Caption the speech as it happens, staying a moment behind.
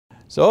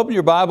So open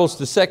your Bibles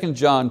to 2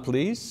 John,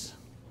 please.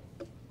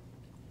 I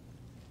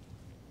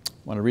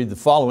want to read the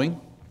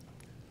following.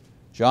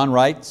 John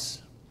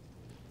writes,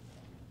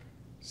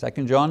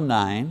 2 John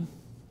 9,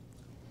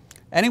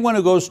 anyone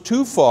who goes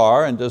too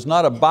far and does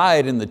not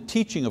abide in the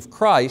teaching of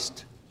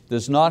Christ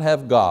does not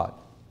have God.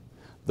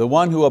 The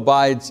one who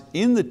abides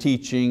in the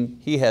teaching,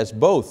 he has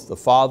both the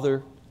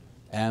Father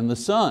and the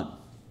Son.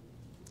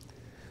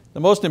 The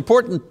most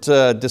important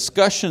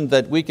discussion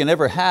that we can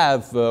ever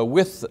have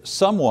with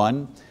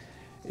someone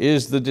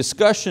is the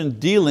discussion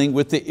dealing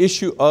with the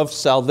issue of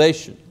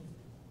salvation.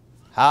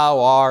 How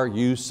are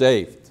you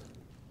saved?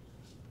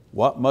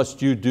 What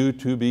must you do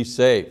to be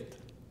saved?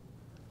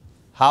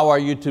 How are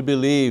you to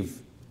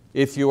believe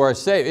if you are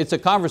saved? It's a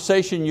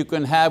conversation you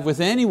can have with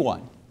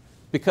anyone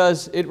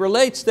because it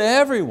relates to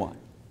everyone.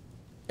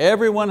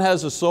 Everyone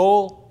has a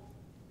soul.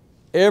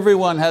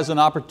 Everyone has an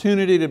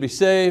opportunity to be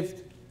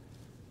saved.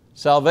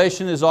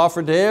 Salvation is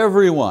offered to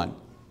everyone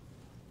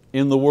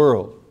in the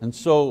world. And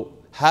so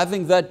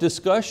having that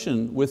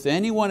discussion with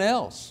anyone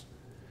else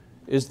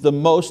is the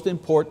most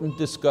important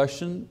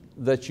discussion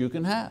that you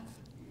can have.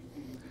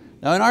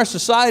 Now in our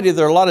society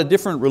there are a lot of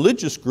different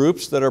religious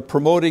groups that are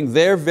promoting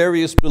their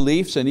various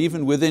beliefs, and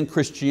even within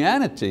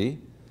Christianity,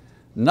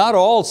 not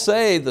all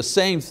say the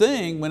same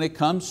thing when it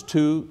comes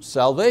to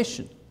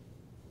salvation.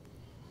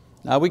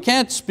 Now we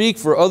can't speak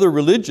for other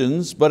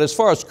religions, but as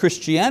far as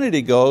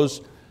Christianity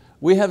goes,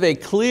 we have a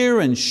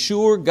clear and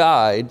sure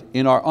guide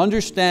in our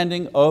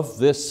understanding of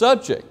this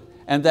subject.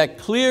 And that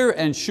clear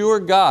and sure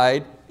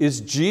guide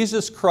is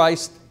Jesus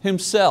Christ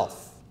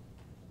Himself.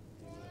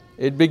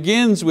 It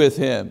begins with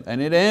Him and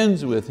it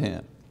ends with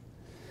Him.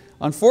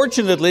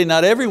 Unfortunately,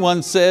 not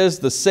everyone says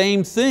the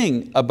same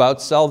thing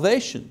about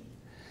salvation.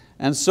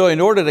 And so in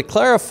order to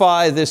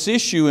clarify this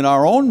issue in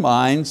our own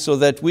minds so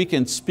that we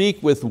can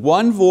speak with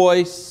one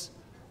voice,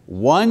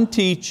 one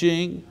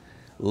teaching,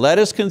 let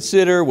us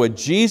consider what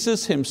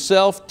Jesus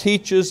Himself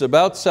teaches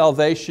about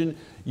salvation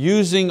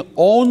using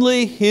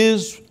only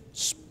His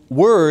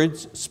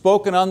words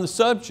spoken on the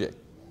subject.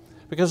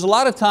 Because a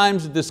lot of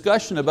times the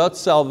discussion about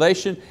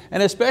salvation,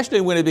 and especially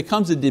when it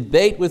becomes a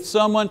debate with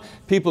someone,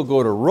 people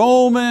go to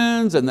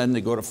Romans and then they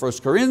go to 1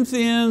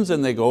 Corinthians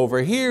and they go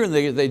over here and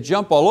they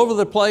jump all over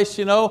the place,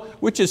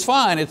 which is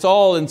fine, it's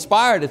all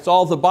inspired, it's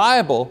all the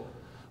Bible.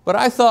 But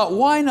I thought,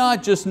 why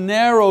not just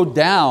narrow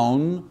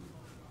down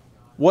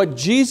what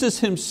Jesus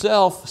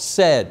Himself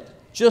said,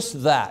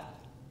 just that,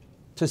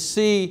 to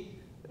see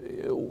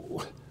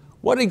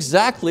what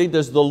exactly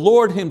does the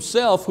Lord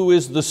Himself, who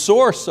is the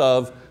source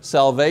of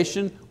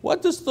salvation,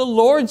 what does the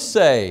Lord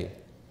say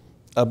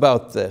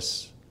about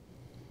this?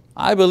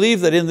 I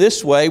believe that in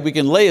this way we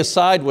can lay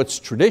aside what's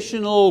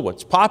traditional,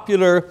 what's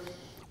popular,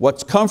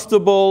 what's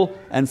comfortable,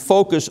 and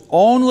focus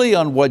only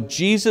on what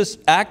Jesus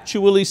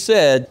actually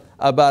said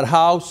about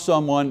how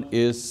someone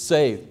is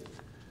saved.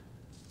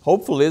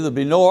 Hopefully there'll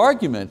be no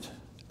argument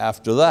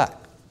after that.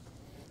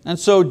 And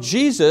so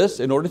Jesus,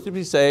 in order to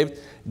be saved,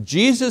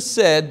 Jesus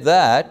said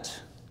that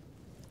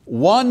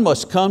one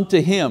must come to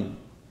Him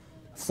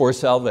for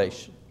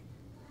salvation.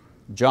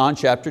 John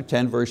chapter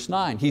 10 verse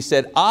 9, He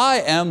said, I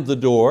am the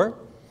door.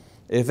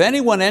 If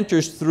anyone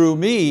enters through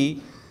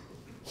me,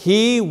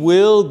 he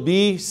will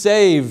be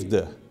saved.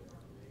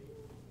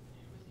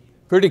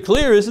 Pretty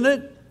clear, isn't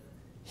it?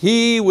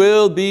 He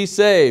will be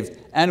saved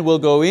and will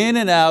go in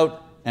and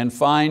out and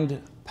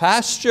find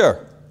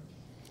pasture.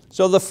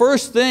 So the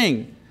first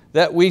thing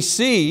that we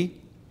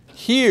see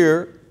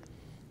here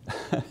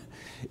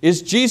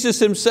is Jesus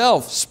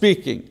Himself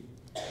speaking.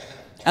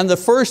 And the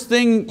first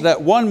thing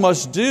that one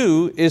must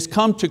do is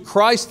come to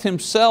Christ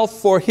Himself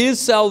for His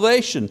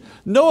salvation.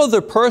 No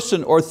other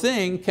person or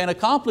thing can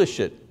accomplish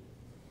it.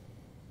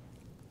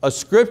 A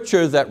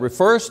scripture that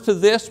refers to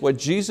this, what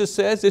Jesus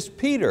says, is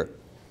Peter.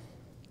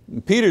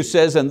 And Peter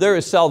says, and there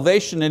is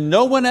salvation in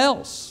no one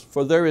else,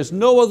 for there is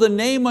no other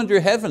name under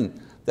heaven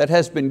that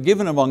has been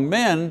given among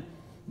men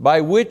by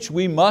which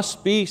we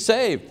must be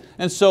saved.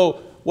 And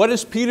so what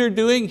is Peter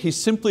doing? He's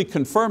simply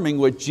confirming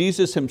what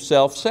Jesus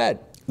Himself said.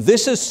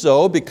 This is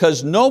so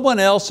because no one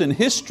else in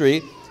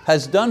history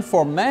has done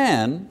for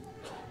man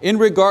in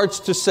regards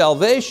to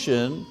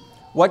salvation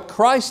what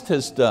Christ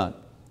has done.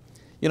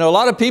 A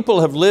lot of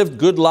people have lived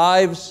good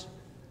lives.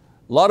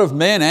 A lot of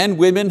men and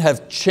women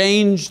have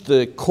changed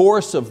the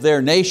course of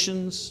their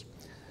nations.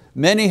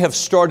 Many have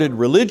started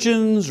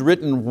religions,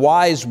 written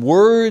wise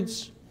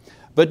words,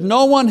 but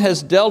no one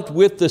has dealt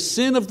with the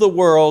sin of the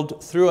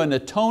world through an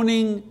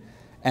atoning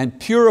and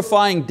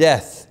purifying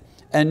death.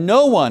 And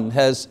no one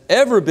has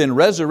ever been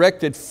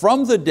resurrected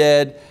from the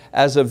dead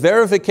as a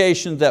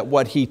verification that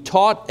what He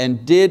taught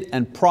and did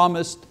and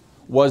promised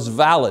was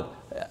valid.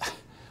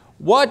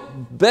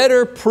 What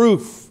better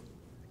proof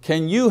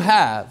can you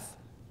have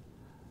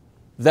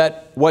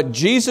that what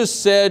Jesus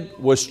said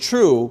was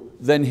true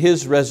than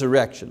His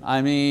resurrection?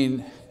 I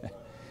mean,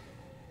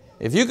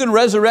 if you can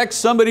resurrect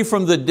somebody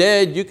from the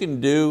dead, you can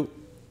do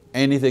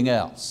anything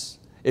else.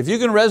 If you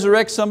can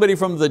resurrect somebody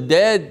from the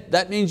dead,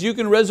 that means you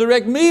can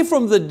resurrect me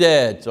from the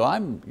dead. So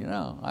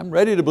I'm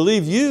ready to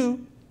believe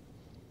you.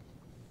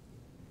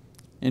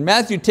 In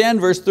Matthew 10,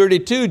 verse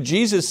 32,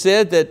 Jesus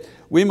said that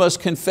we must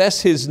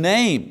confess His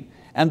name.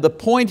 And the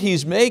point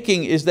He's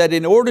making is that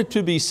in order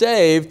to be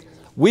saved,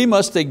 we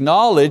must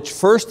acknowledge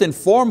first and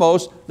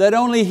foremost that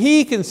only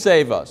He can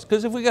save us.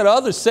 Because if we got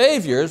other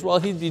saviors, well,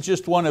 He'd be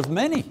just one of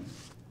many.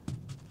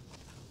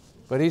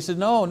 But He said,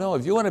 no,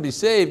 if you want to be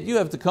saved, you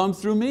have to come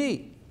through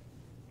me.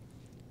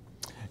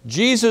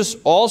 Jesus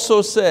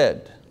also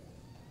said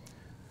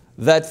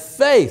that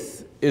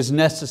faith is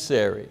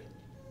necessary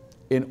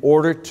in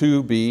order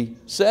to be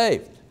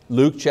saved.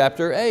 Luke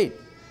chapter 8.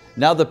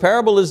 Now the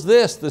parable is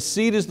this: the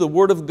seed is the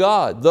word of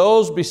God.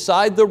 Those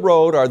beside the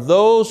road are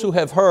those who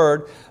have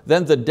heard.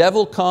 Then the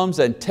devil comes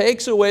and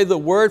takes away the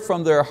word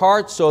from their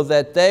hearts so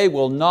that they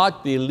will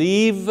not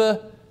believe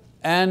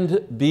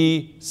and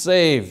be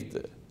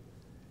saved.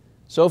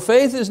 So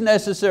faith is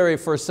necessary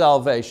for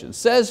salvation.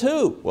 Says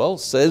who? Well,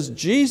 says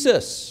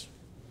Jesus.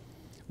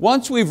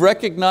 Once we've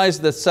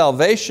recognized that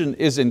salvation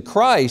is in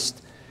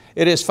Christ,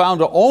 it is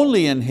found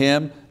only in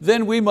Him,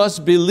 then we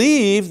must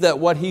believe that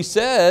what He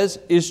says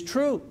is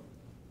true.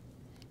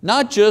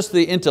 Not just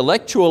the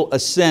intellectual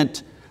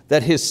assent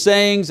that His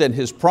sayings and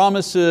His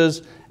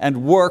promises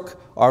and work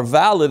are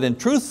valid and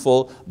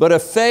truthful, but a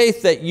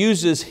faith that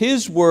uses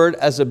His word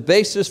as a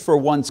basis for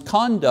one's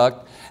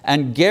conduct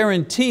and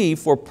guarantee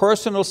for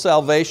personal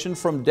salvation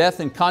from death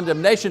and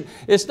condemnation.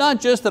 It's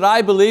not just that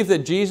I believe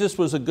that Jesus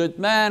was a good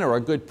man or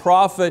a good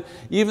prophet,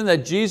 even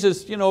that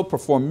Jesus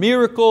performed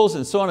miracles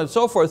and so on and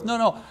so forth.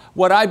 No.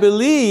 What I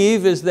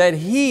believe is that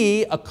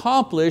He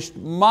accomplished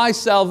my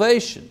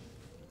salvation.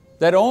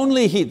 That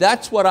only He,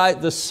 that's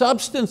the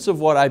substance of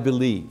what I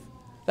believe.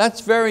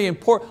 That's very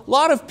important. A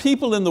lot of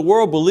people in the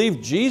world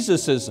believe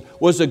Jesus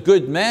was a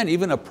good man,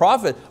 even a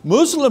prophet.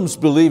 Muslims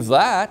believe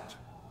that.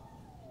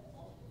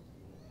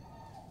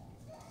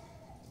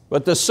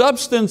 But the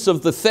substance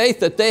of the faith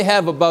that they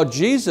have about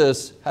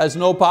Jesus has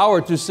no power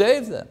to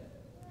save them.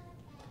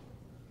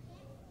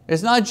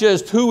 It's not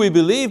just who we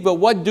believe, but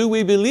what do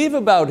we believe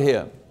about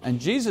Him? And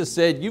Jesus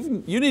said,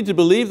 you need to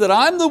believe that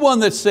I'm the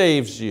one that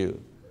saves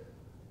you.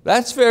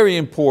 That's very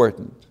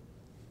important.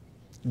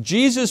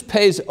 Jesus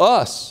pays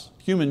us,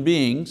 human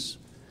beings,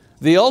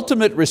 the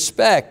ultimate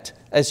respect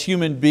as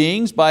human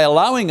beings by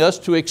allowing us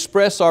to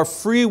express our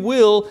free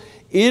will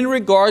in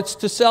regards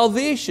to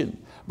salvation,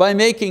 by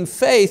making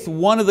faith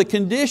one of the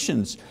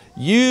conditions.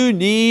 You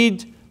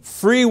need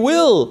free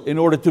will in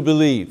order to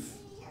believe.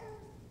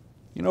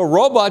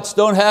 Robots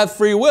don't have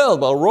free will.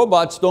 Well,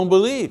 robots don't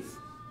believe.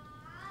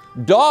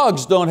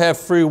 Dogs don't have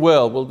free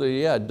will. Well,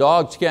 yeah,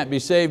 dogs can't be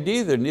saved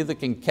either, neither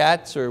can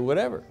cats or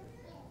whatever.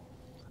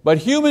 But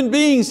human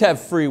beings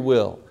have free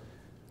will.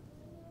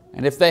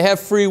 And if they have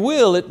free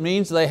will, it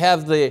means they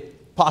have the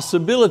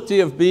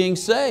possibility of being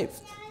saved.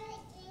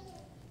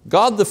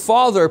 God the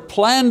Father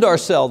planned our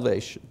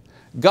salvation.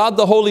 God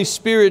the Holy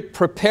Spirit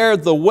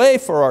prepared the way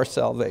for our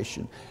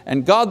salvation.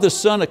 And God the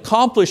Son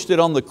accomplished it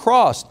on the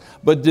cross.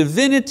 But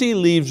divinity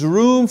leaves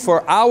room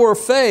for our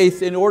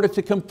faith in order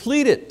to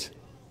complete it.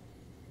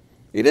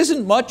 It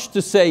isn't much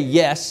to say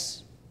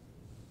yes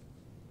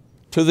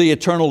to the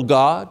eternal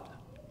God.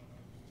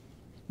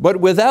 But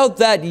without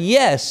that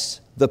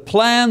yes, the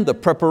plan, the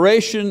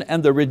preparation,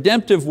 and the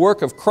redemptive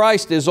work of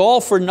Christ is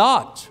all for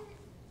naught.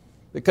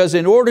 Because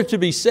in order to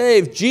be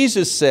saved,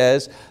 Jesus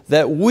says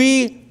that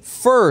we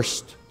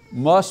first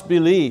must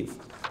believe.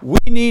 We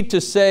need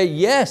to say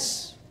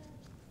yes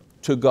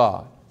to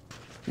God.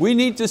 We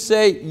need to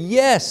say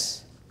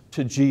yes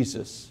to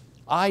Jesus.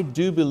 I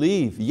do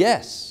believe,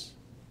 yes.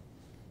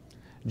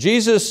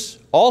 Jesus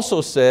also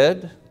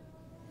said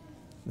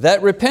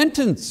that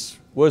repentance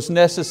was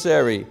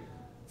necessary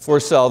for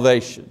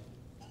salvation.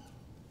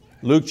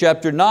 Luke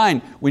chapter 9,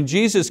 when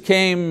Jesus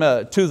came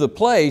to the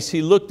place,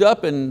 He looked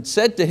up and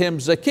said to him,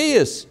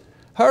 Zacchaeus,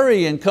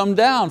 hurry and come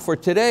down, for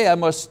today I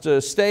must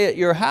stay at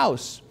your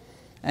house.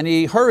 And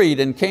he hurried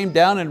and came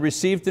down and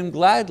received him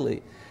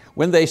gladly.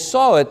 When they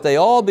saw it, they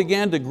all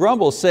began to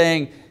grumble,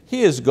 saying,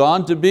 he is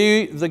gone to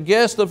be the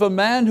guest of a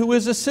man who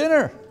is a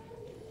sinner.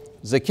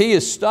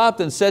 Zacchaeus stopped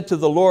and said to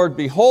the Lord,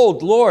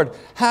 behold, Lord,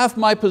 half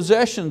my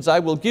possessions I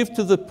will give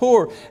to the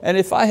poor, and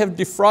if I have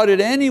defrauded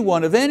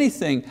anyone of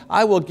anything,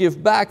 I will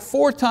give back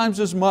 4 times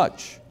as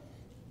much.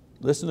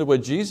 Listen to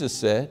what Jesus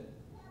said.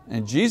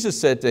 And Jesus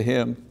said to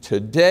him,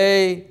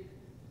 today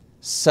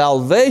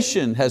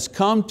salvation has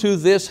come to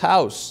this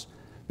house,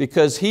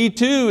 because he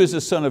too is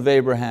a son of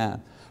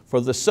Abraham. For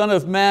the Son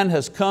of Man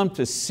has come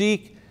to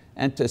seek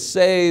and to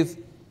save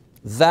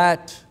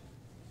that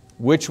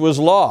which was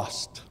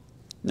lost.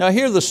 Now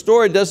here the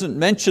story doesn't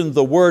mention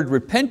the word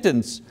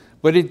repentance,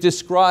 but it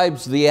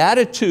describes the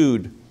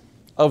attitude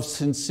of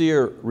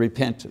sincere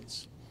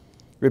repentance.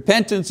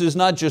 Repentance is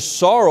not just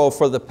sorrow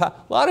for the past.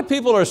 A lot of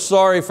people are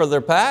sorry for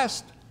their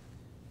past.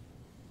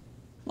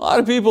 A lot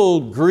of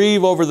people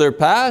grieve over their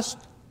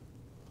past.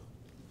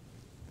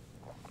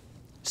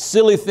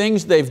 Silly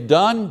things they've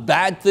done,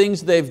 bad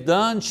things they've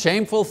done,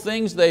 shameful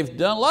things they've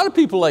done. A lot of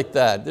people like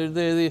that.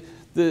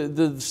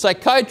 The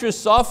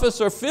psychiatrist's office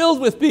are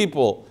filled with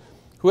people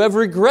who have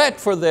regret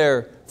for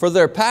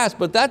their past,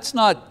 but that's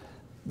not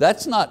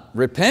That's not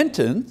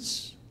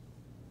repentance.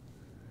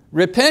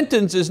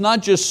 Repentance is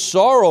not just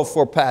sorrow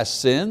for past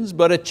sins,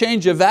 but a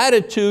change of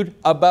attitude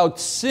about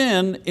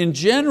sin in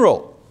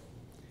general.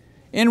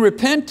 In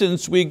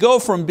repentance, we go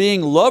from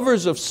being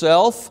lovers of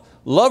self,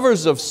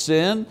 lovers of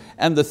sin,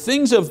 and the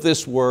things of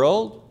this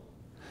world,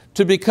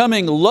 to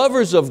becoming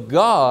lovers of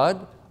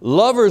God,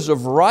 lovers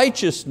of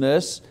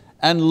righteousness,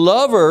 and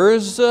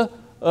lovers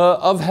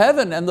of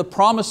heaven and the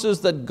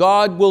promises that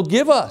God will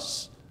give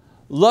us.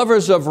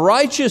 Lovers of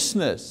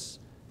righteousness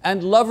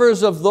and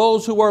lovers of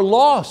those who are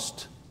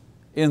lost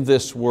in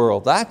this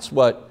world. That's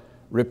what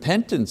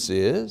repentance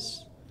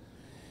is.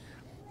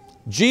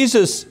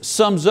 Jesus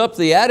sums up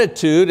the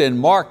attitude in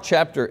Mark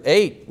chapter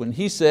 8 when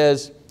He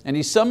says, and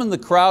He summoned the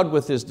crowd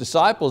with His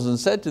disciples and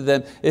said to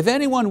them, if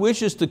anyone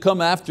wishes to come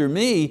after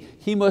me,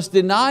 he must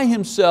deny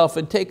himself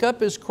and take up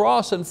his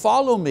cross and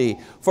follow me.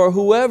 For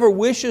whoever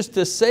wishes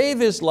to save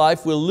his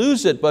life will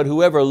lose it, but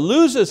whoever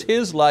loses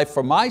his life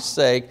for my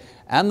sake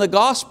and the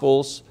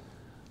gospel's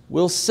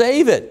will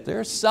save it.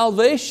 There's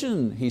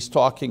salvation He's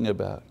talking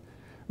about.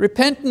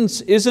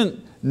 Repentance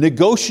isn't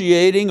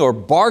negotiating or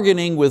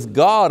bargaining with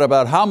God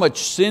about how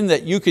much sin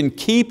that you can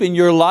keep in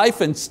your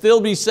life and still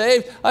be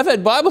saved. I've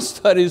had Bible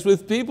studies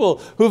with people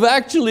who've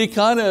actually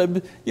kind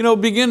of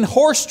begin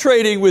horse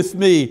trading with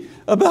me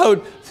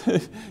about,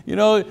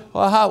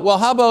 well,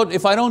 how about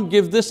if I don't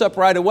give this up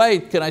right away,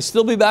 can I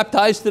still be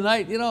baptized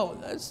tonight?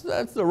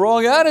 That's the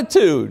wrong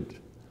attitude.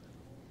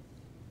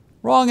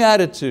 Wrong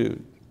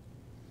attitude.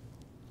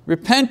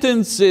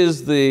 Repentance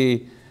is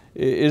the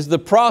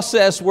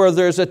process where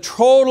there's a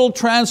total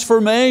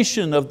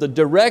transformation of the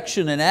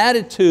direction and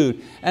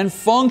attitude and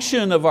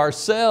function of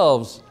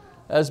ourselves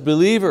as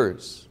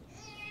believers.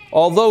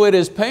 Although it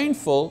is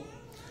painful,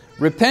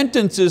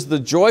 repentance is the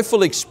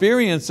joyful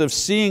experience of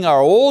seeing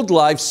our old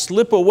life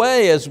slip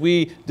away as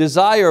we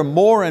desire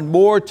more and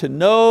more to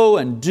know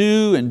and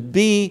do and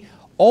be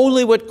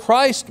only what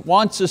Christ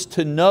wants us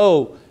to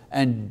know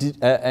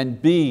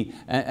and be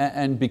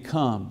and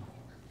become.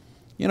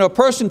 A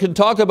person can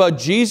talk about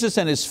Jesus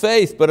and his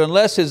faith, but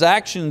unless his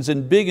actions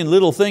in big and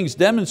little things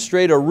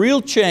demonstrate a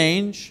real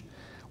change,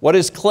 what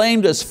is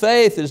claimed as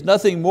faith is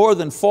nothing more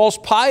than false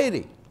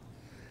piety.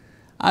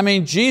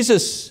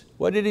 Jesus,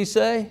 what did He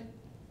say?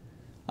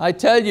 I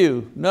tell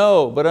you,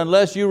 no, but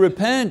unless you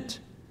repent,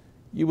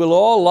 you will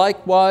all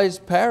likewise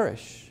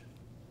perish.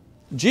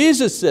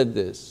 Jesus said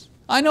this.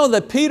 I know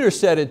that Peter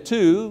said it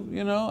too,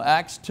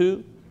 Acts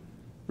 2.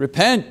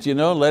 Repent,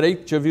 let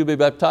each of you be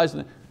baptized.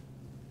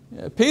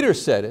 Peter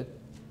said it,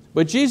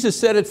 but Jesus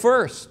said it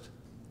first.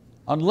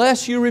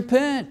 Unless you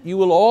repent, you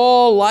will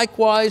all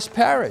likewise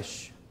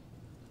perish.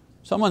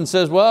 Someone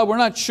says, well, we're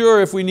not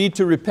sure if we need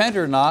to repent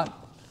or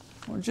not.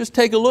 Well, just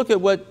take a look at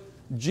what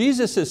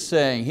Jesus is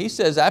saying. He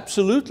says,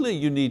 absolutely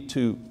you need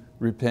to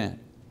repent.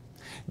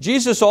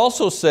 Jesus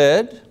also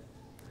said,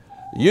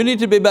 you need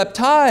to be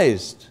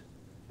baptized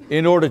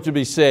in order to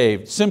be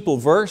saved. Simple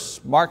verse,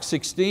 Mark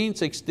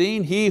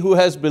 16:16, he who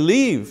has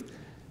believed,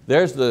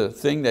 there's the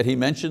thing that He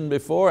mentioned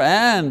before,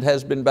 and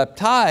has been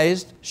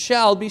baptized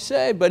shall be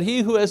saved, but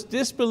he who has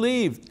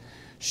disbelieved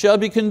shall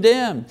be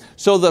condemned.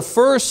 So the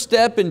first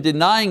step in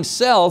denying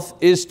self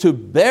is to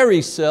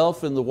bury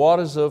self in the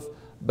waters of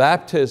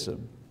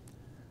baptism.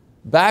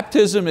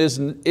 Baptism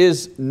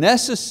is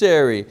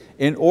necessary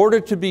in order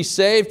to be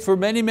saved for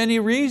many, many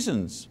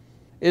reasons.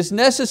 It's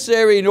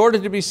necessary in order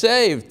to be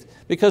saved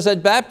because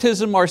at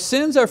baptism our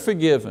sins are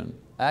forgiven.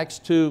 Acts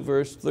 2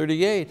 verse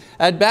 38.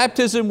 At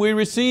baptism we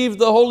receive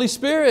the Holy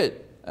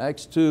Spirit.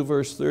 Acts 2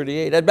 verse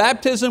 38. At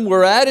baptism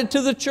we're added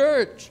to the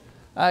church.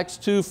 Acts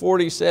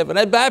 2:47.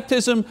 At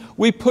baptism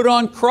we put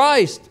on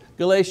Christ.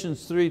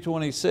 Galatians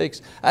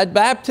 3:26. At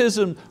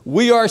baptism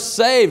we are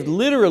saved,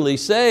 literally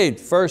saved.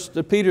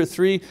 1 Peter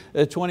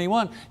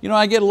 3:21.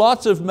 I get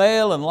lots of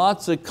mail and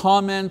lots of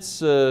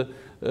comments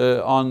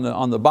on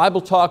the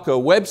BibleTalk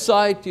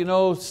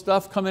website,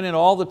 stuff coming in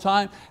all the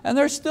time. And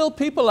there's still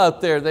people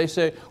out there, they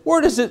say,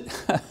 where does it,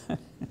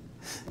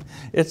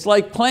 it's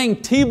like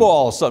playing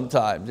t-ball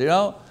sometimes.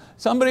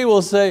 Somebody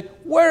will say,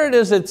 where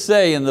does it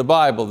say in the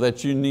Bible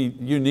that you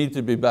need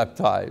to be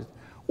baptized?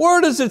 Where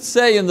does it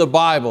say in the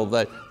Bible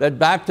that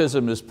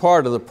baptism is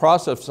part of the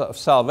process of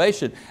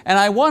salvation? And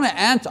I want to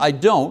answer,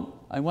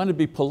 I want to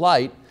be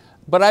polite,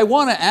 but I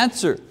want to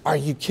answer, are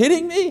you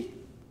kidding me?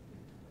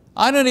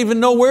 I don't even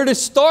know where to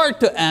start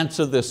to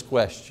answer this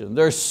question.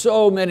 There's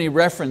so many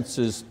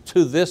references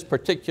to this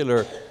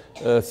particular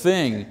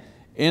thing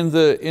in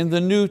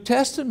the New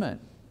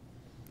Testament.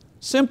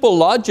 Simple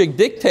logic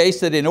dictates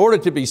that in order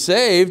to be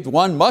saved,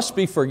 one must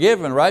be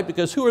forgiven, right?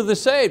 Because who are the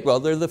saved? Well,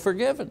 they're the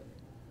forgiven.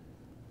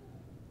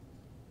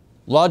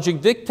 Logic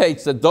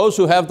dictates that those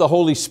who have the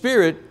Holy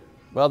Spirit,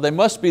 well, they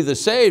must be the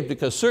saved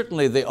because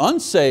certainly the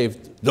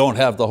unsaved don't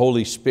have the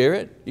Holy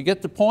Spirit. You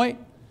get the point?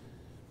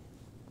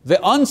 The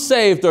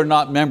unsaved are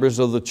not members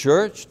of the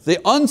church. The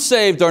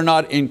unsaved are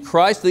not in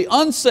Christ. The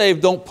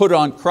unsaved don't put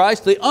on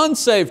Christ. The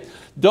unsaved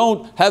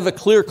don't have a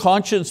clear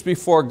conscience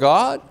before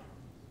God.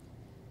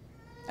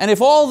 And if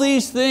all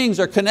these things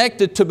are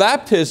connected to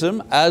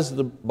baptism, as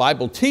the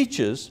Bible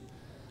teaches,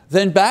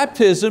 then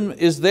baptism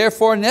is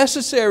therefore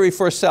necessary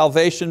for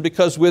salvation,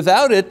 because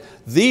without it,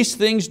 these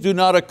things do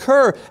not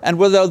occur, and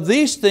without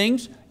these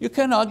things, you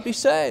cannot be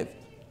saved.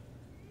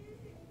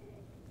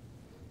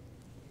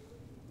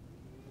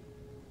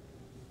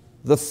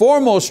 The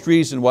foremost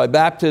reason why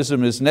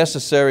baptism is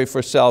necessary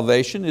for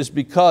salvation is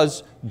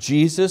because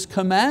Jesus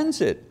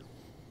commands it.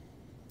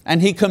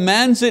 And He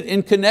commands it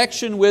in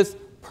connection with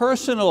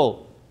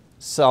personal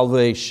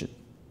salvation.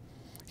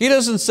 He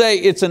doesn't say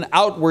it's an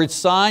outward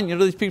sign. You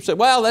know, these people say,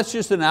 well, that's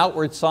just an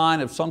outward sign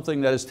of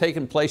something that has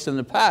taken place in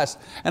the past.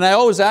 And I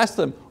always ask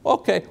them,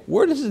 okay,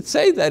 where does it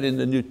say that in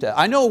the New Testament?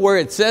 I know where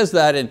it says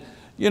that in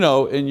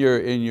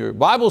your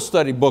Bible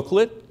study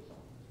booklet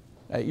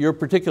at your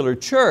particular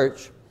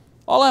church.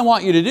 All I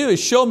want you to do is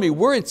show me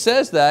where it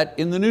says that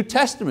in the New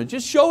Testament.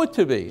 Just show it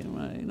to me.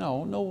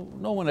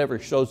 No one ever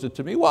shows it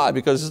to me. Why?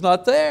 Because it's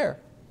not there.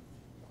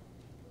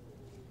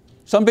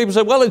 Some people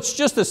say, well, it's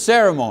just a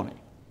ceremony.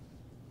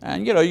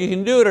 And you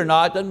can do it or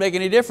not, doesn't make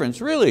any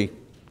difference. Really?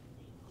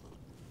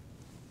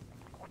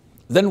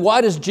 Then why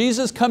does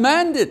Jesus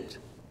command it?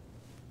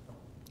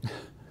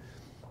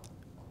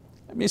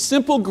 I mean,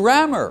 simple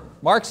grammar.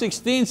 Mark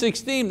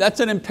 16:16, that's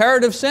an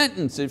imperative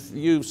sentence. If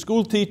you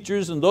school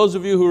teachers and those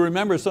of you who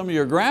remember some of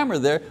your grammar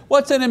there,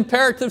 what's an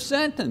imperative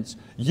sentence?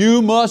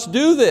 You must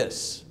do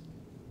this.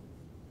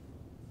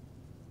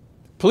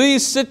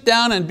 Please sit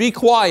down and be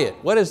quiet.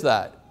 What is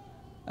that?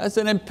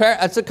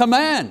 That's a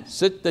command.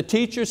 The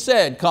teacher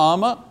said,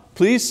 comma,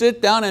 please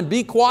sit down and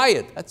be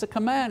quiet. That's a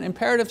command,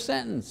 imperative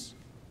sentence.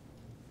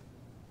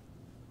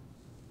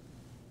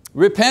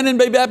 Repent and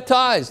be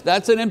baptized.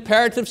 That's an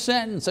imperative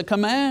sentence, a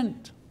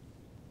command.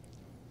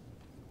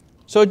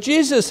 So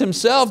Jesus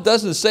Himself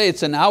doesn't say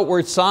it's an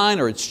outward sign,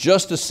 or it's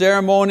just a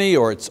ceremony,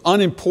 or it's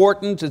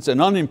unimportant, it's an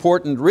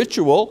unimportant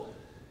ritual.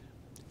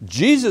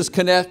 Jesus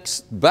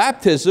connects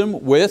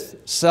baptism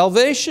with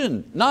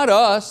salvation, not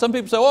us. Some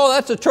people say, oh,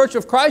 that's a Church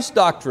of Christ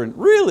doctrine.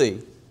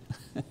 Really?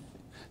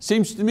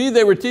 Seems to me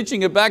they were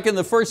teaching it back in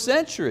the first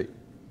century.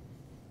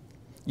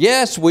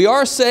 Yes, we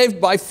are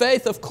saved by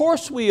faith, of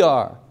course we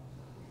are.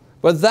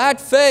 But that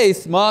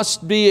faith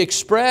must be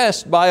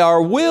expressed by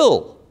our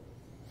will.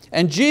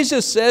 And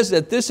Jesus says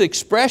that this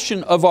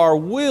expression of our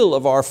will,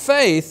 of our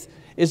faith,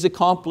 is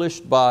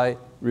accomplished by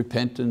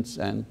repentance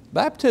and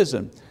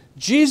baptism.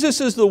 Jesus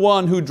is the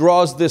one who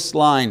draws this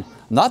line,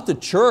 not the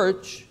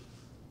church.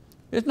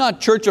 It's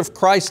not Church of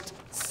Christ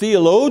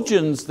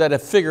theologians that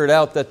have figured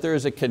out that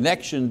there's a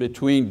connection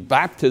between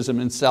baptism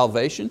and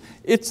salvation.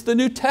 It's the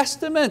New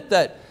Testament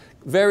that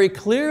very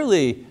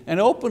clearly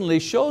and openly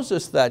shows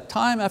us that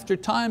time after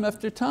time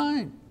after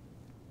time.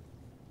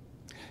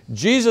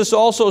 Jesus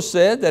also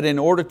said that in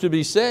order to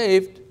be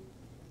saved,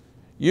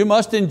 you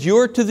must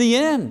endure to the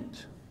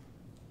end,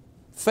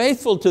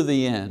 faithful to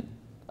the end.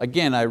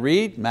 Again, I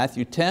read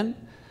Matthew 10,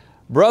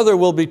 brother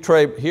will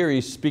betray, here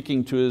He's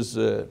speaking to His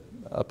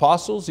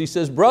apostles, He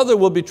says, brother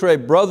will betray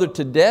brother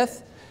to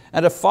death,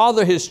 and a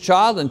father his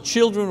child, and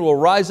children will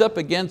rise up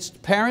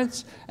against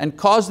parents and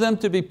cause them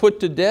to be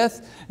put to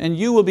death, and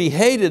you will be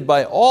hated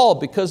by all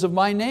because of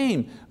my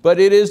name.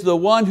 But it is the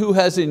one who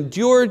has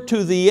endured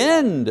to the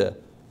end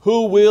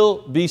who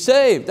will be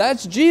saved.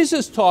 That's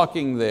Jesus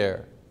talking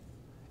there.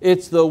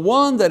 It's the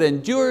one that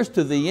endures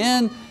to the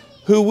end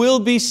who will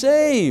be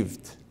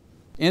saved.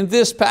 In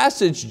this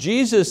passage,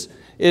 Jesus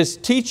is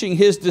teaching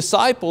His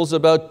disciples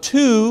about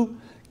two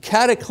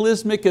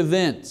cataclysmic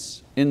events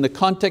in the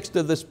context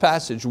of this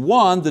passage.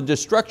 One, the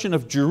destruction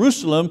of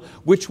Jerusalem,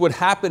 which would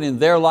happen in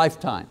their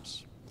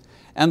lifetimes.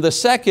 And the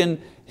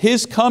second,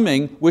 His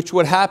coming, which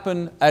would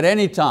happen at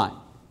any time,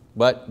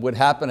 but would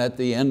happen at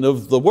the end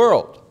of the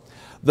world.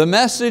 The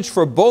message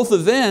for both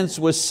events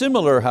was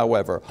similar,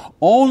 however.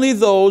 Only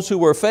those who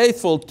were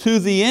faithful to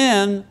the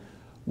end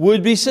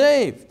would be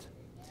saved.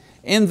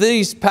 In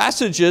these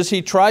passages,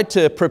 He tried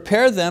to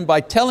prepare them by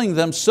telling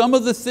them some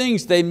of the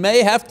things they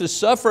may have to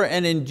suffer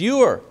and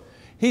endure.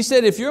 He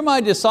said, if you're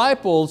my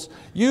disciples,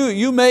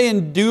 you may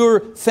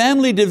endure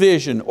family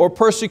division or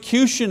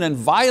persecution and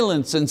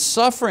violence and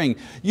suffering.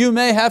 You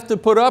may have to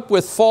put up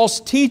with false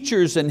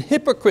teachers and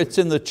hypocrites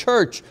in the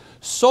church,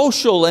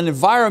 social and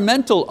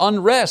environmental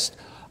unrest,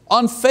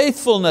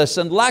 unfaithfulness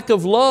and lack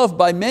of love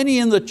by many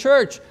in the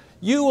church.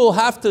 You will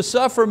have to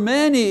suffer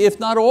many,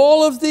 if not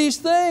all of these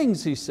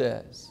things, He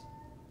says.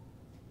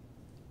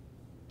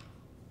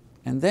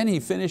 And then He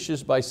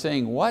finishes by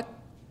saying what?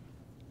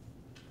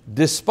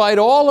 Despite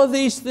all of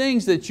these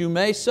things that you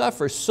may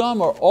suffer,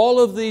 some or all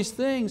of these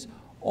things,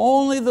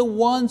 only the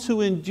ones who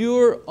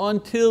endure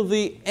until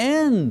the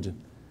end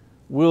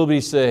will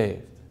be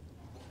saved.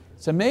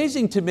 It's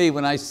amazing to me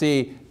when I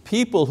see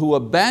people who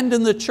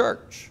abandon the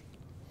church,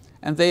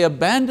 and they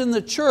abandon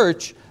the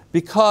church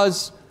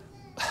because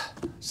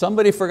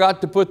somebody forgot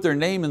to put their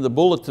name in the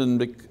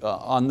bulletin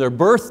on their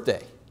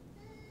birthday.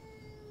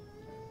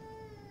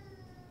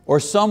 or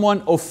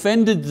someone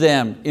offended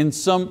them in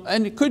some,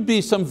 and it could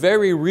be some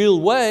very real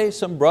way,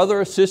 some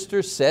brother or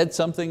sister said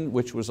something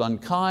which was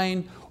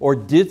unkind or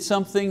did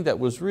something that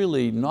was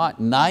really not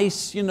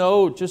nice,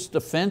 just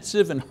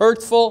offensive and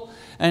hurtful,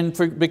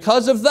 and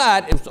because of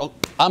that,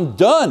 I'm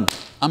done,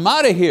 I'm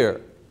out of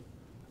here.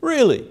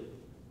 Really?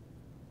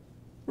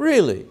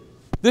 Really?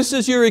 This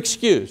is your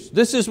excuse.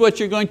 This is what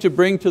you're going to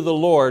bring to the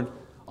Lord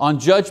on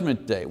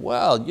Judgment Day.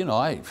 Well,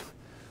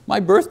 my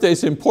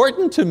birthday's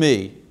important to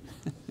me.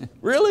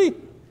 Really?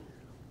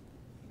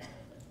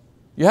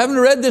 You haven't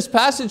read this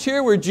passage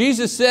here where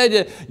Jesus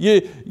said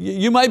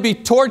you might be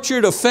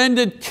tortured,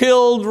 offended,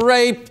 killed,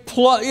 raped,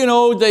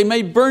 they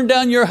may burn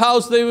down your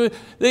house, they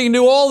can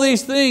do all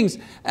these things.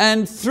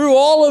 And through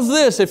all of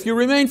this, if you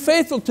remain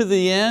faithful to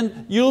the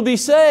end, you'll be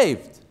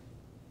saved.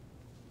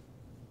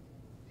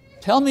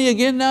 Tell me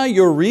again now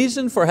your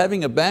reason for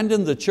having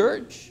abandoned the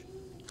church,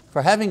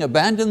 for having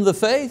abandoned the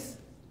faith.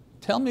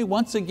 Tell me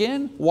once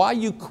again why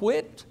you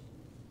quit.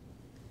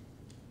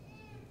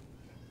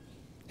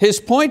 His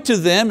point to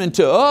them and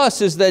to us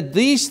is that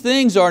these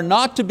things are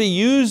not to be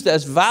used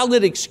as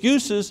valid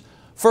excuses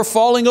for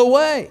falling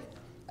away,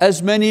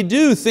 as many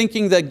do,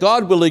 thinking that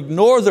God will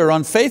ignore their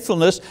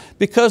unfaithfulness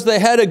because they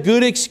had a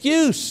good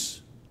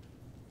excuse.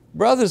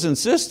 Brothers and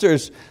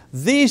sisters,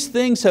 these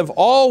things have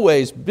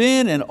always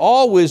been and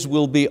always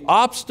will be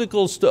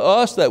obstacles to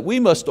us that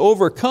we must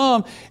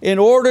overcome in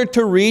order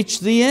to reach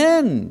the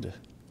end.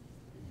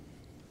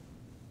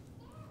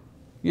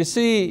 You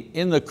see,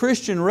 in the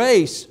Christian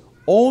race,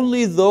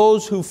 only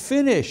those who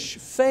finish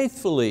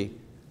faithfully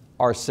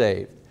are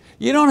saved.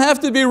 You don't have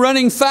to be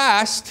running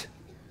fast.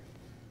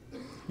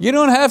 You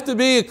don't have to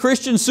be a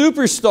Christian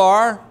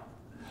superstar.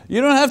 You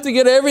don't have to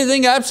get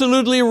everything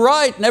absolutely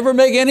right, never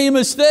make any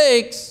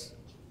mistakes.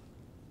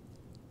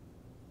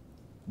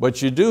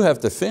 But you do have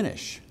to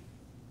finish.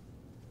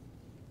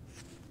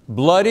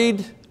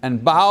 Bloodied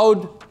and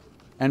bowed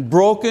and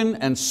broken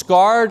and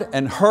scarred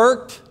and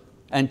hurt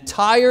and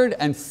tired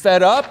and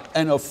fed up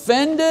and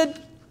offended.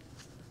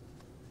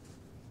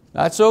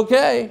 That's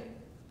okay.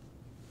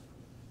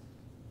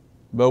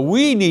 But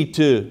we need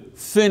to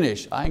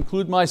finish. I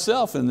include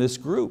myself in this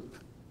group.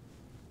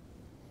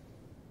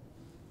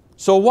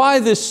 So why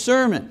this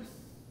sermon?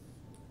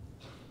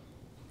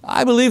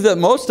 I believe that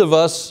most of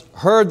us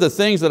heard the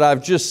things that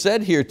I've just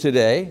said here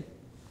today,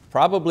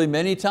 probably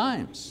many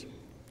times.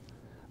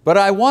 But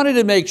I wanted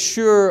to make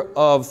sure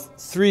of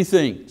three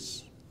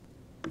things.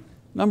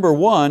 Number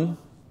one,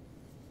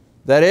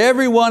 that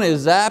everyone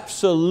is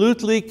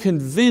absolutely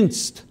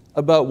convinced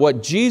about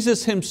what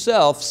Jesus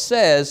Himself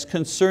says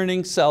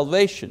concerning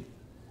salvation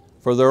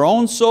for their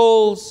own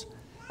souls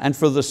and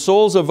for the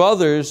souls of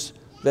others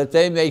that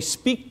they may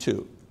speak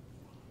to.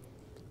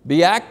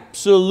 Be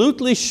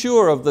absolutely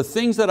sure of the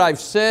things that I've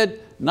said,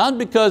 not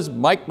because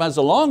Mike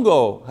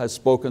Mazzalongo has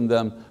spoken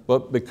them,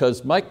 but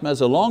because Mike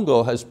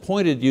Mazzalongo has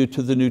pointed you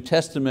to the New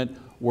Testament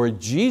where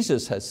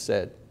Jesus has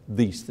said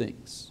these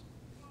things.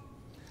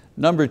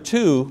 Number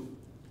two,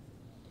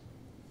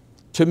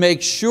 to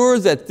make sure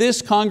that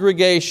this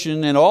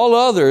congregation and all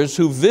others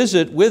who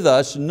visit with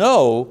us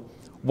know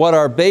what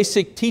our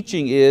basic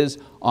teaching is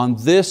on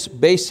this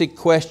basic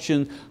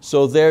question,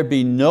 so there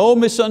be no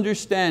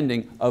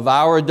misunderstanding of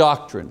our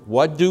doctrine.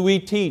 What do we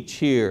teach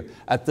here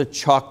at the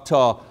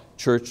Choctaw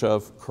Church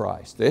of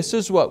Christ? This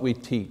is what we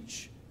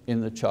teach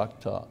in the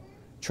Choctaw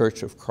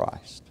Church of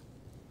Christ.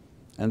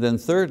 And then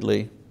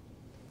thirdly,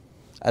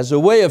 as a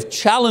way of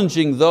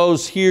challenging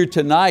those here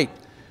tonight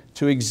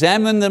to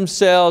examine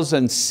themselves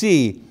and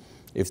see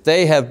if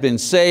they have been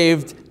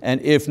saved,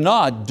 and if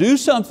not, do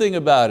something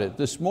about it.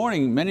 This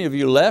morning, many of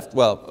you left,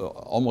 well,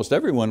 almost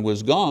everyone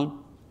was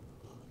gone,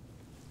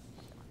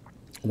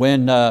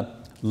 when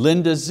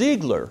Linda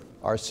Ziegler,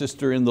 our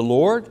sister in the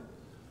Lord,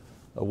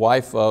 a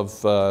wife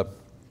of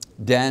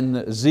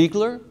Dan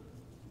Ziegler,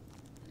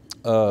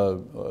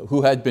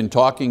 who had been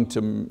talking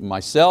to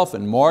myself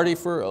and Marty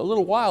for a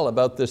little while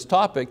about this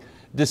topic,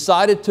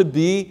 decided to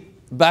be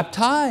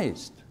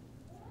baptized.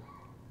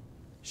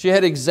 She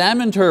had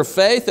examined her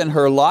faith and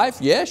her life.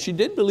 Yes, she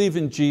did believe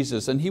in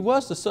Jesus and He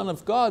was the Son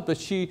of God, but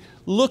she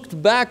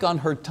looked back on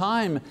her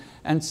time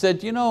and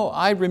said,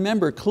 I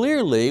remember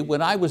clearly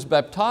when I was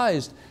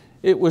baptized,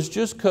 it was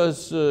just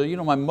because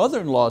my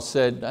mother-in-law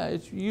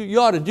said, you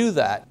ought to do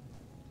that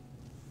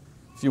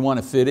if you want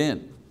to fit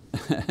in.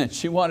 And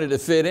she wanted to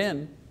fit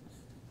in,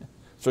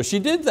 so she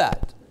did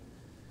that.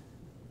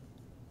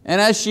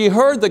 And as she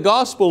heard the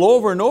gospel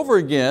over and over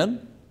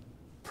again,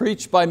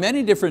 preached by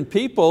many different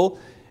people,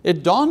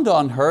 it dawned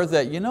on her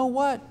that, you know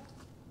what,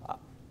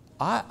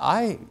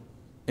 I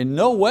in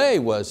no way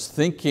was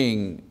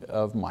thinking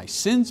of my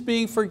sins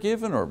being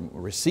forgiven or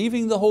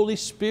receiving the Holy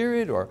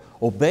Spirit or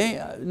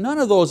obeying. None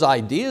of those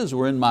ideas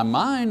were in my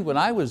mind when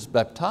I was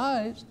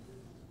baptized.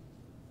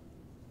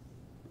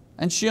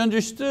 And she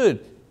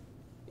understood,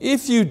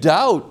 if you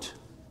doubt,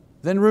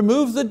 then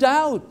remove the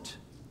doubt.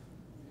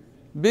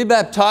 Be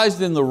baptized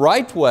in the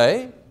right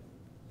way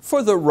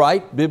for the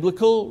right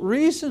biblical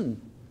reason.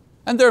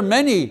 And there are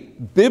many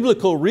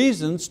biblical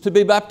reasons to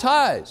be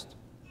baptized.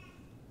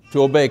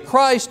 To obey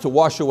Christ, to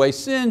wash away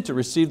sin, to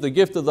receive the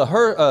gift of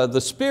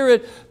the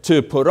Spirit,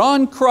 to put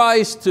on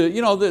Christ.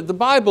 The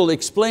Bible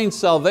explains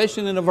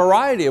salvation in a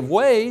variety of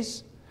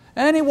ways.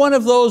 Any one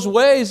of those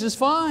ways is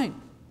fine.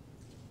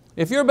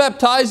 If you're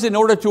baptized in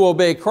order to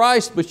obey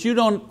Christ, but you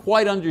don't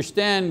quite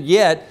understand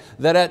yet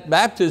that at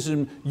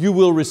baptism you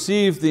will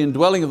receive the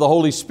indwelling of the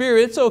Holy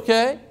Spirit, it's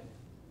okay.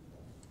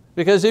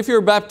 Because if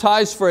you're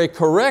baptized for a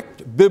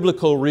correct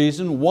biblical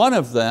reason, one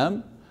of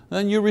them,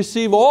 then you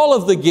receive all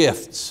of the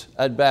gifts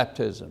at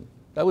baptism.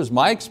 That was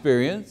my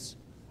experience.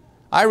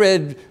 I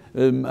read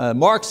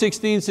Mark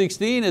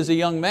 16:16 as a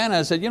young man.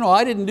 I said,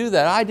 I didn't do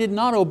that. I did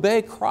not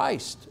obey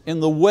Christ in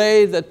the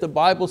way that the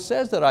Bible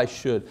says that I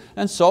should.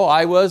 And so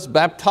I was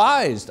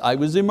baptized. I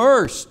was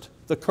immersed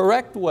the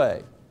correct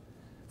way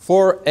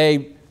for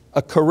a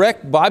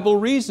correct Bible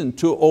reason,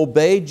 to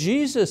obey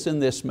Jesus in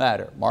this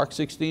matter. Mark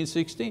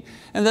 16:16.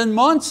 And then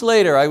months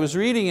later I was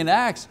reading in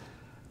Acts,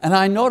 and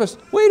I noticed,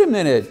 wait a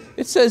minute,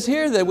 it says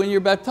here that when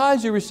you're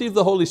baptized you receive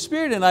the Holy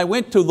Spirit. And I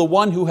went to the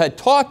one who had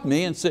taught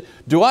me and said,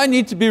 do I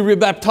need to be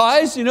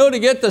rebaptized to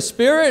get the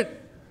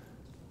Spirit?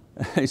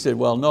 He said,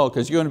 well, no,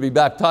 because you're going to be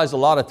baptized a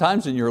lot of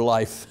times in your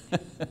life.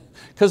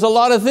 Because a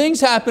lot of things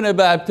happen at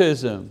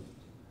baptism.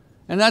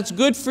 And that's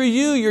good for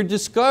you. You're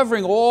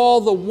discovering all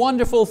the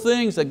wonderful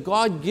things that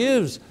God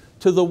gives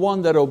to the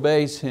one that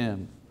obeys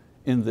Him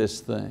in this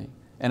thing.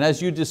 And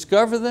as you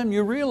discover them,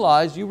 you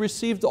realize you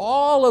received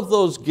all of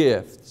those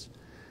gifts.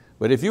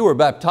 But if you were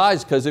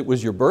baptized because it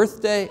was your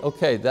birthday,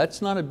 okay,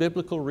 that's not a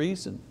biblical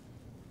reason.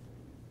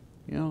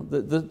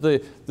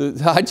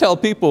 I tell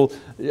people,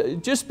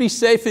 just be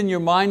safe in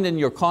your mind and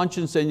your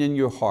conscience and in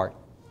your heart.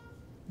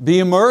 Be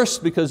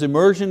immersed, because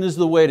immersion is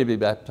the way to be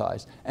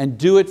baptized. And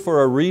do it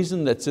for a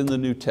reason that's in the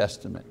New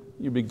Testament.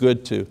 You'll be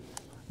good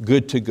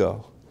to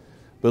go.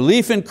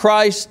 Belief in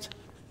Christ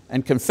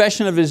and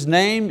confession of His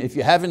name, if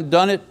you haven't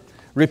done it.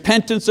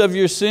 Repentance of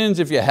your sins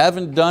if you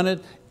haven't done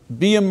it.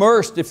 Be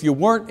immersed if you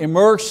weren't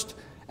immersed,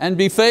 and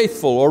be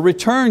faithful, or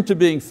return to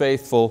being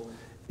faithful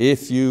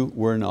if you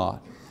were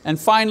not. And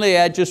finally,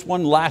 I add just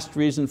one last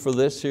reason for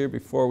this here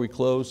before we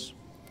close,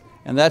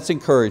 and that's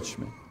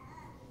encouragement.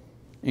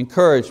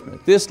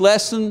 Encouragement. This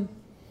lesson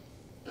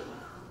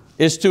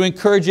is to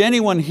encourage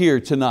anyone here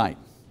tonight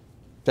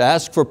to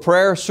ask for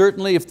prayer,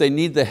 certainly if they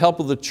need the help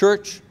of the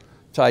church,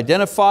 to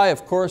identify,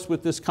 of course,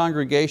 with this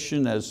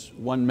congregation as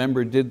one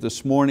member did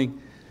this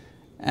morning,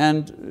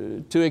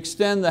 and to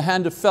extend the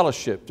hand of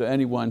fellowship to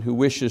anyone who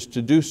wishes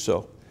to do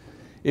so.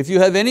 If you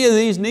have any of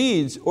these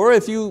needs, or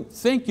if you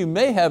think you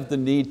may have the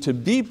need to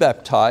be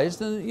baptized,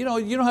 then you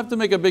don't have to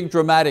make a big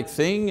dramatic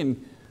thing,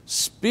 and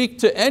speak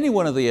to any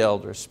one of the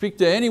elders. Speak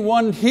to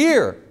anyone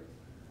here.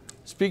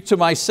 Speak to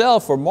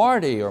myself or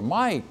Marty or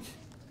Mike,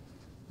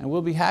 and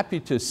we'll be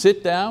happy to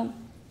sit down,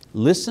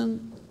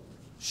 listen,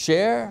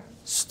 share,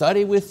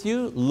 study with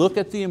you, look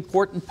at the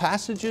important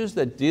passages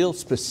that deal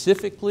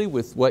specifically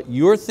with what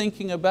you're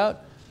thinking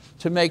about,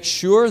 to make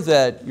sure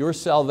that your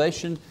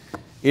salvation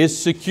is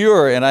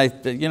secure.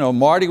 And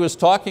Marty was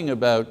talking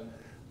about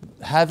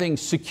having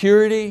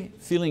security,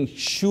 feeling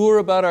sure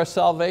about our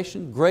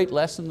salvation. Great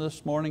lesson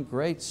this morning,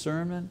 great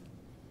sermon.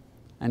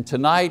 And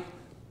tonight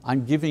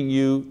I'm giving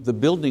you the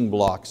building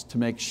blocks to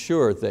make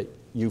sure that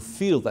you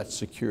feel that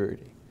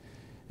security.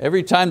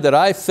 Every time that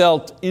I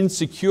felt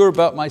insecure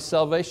about my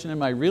salvation,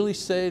 am I really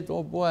saved?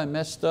 Oh boy, I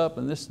messed up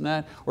and this and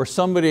that. Or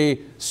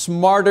somebody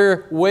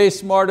smarter, way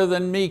smarter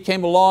than me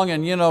came along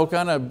and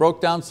kind of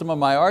broke down some of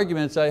my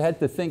arguments. I had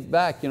to think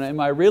back, am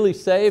I really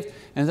saved?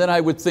 And then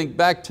I would think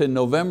back to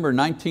November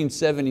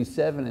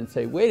 1977 and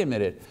say, wait a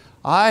minute,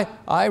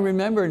 I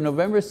remember in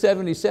November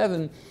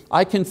 77,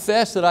 I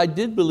confessed that I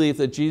did believe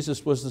that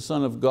Jesus was the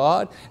Son of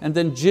God, and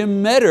then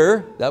Jim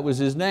Metter, that was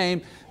his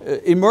name,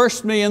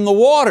 immersed me in the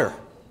water.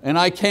 And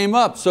I came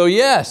up, so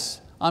yes,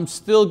 I'm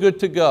still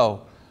good to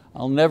go.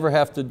 I'll never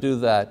have to do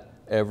that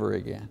ever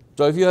again.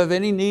 So if you have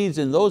any needs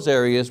in those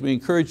areas, we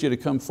encourage you to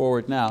come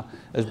forward now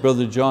as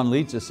Brother John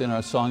leads us in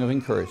our song of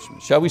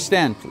encouragement. Shall we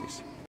stand,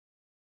 please?